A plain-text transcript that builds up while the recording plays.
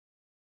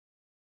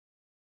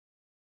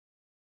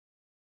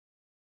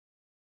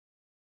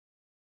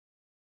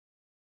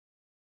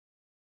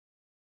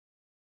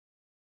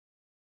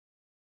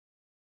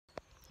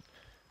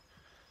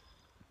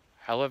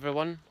Hello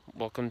everyone,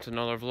 welcome to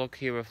another vlog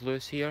here with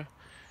Lewis here,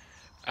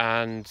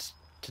 and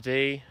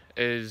today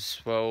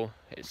is, well,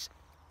 it's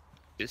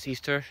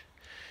Easter,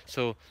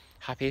 so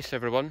happy Easter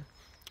everyone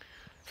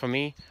from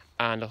me,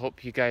 and I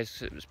hope you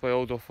guys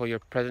spoiled off all your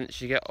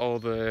presents you get, all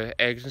the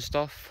eggs and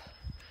stuff,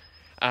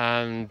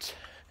 and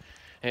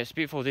it's a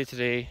beautiful day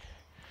today.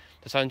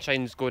 The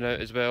sunshine's going out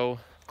as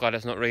well, glad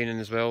it's not raining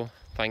as well,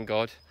 thank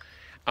God.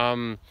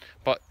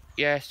 But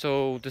yeah,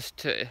 so just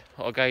to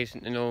all guys,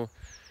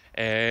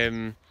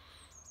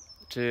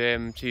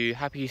 to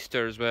happy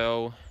Easter as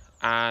well,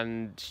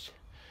 and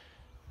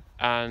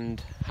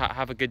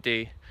have a good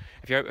day.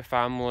 If you're out with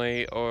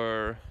family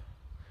or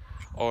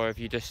if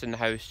you're just in the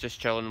house just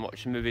chilling and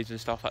watching movies and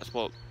stuff, that's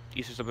what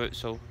Easter's about.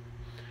 So,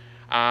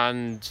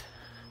 and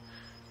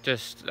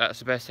just that's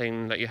the best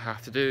thing that you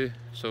have to do.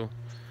 So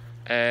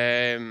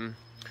this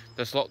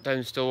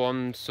lockdown's still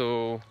on,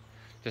 so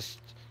just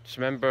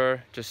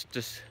remember,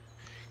 just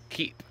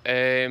keep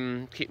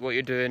what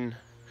you're doing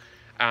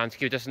and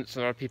keep distance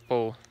from other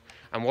people,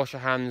 and wash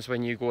your hands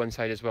when you go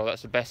inside as well.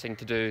 That's the best thing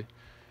to do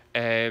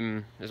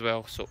as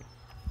well. So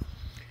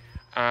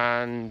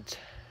and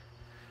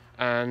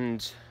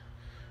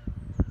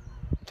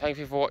thank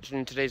you for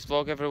watching today's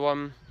vlog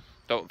everyone.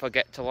 Don't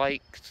forget to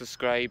like,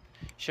 subscribe,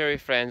 share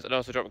with friends, and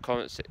also drop a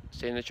comment,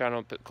 stay in the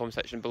channel, put the comment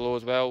section below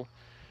as well,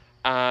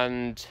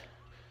 and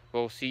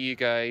we'll see you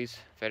guys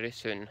very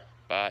soon.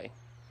 Bye.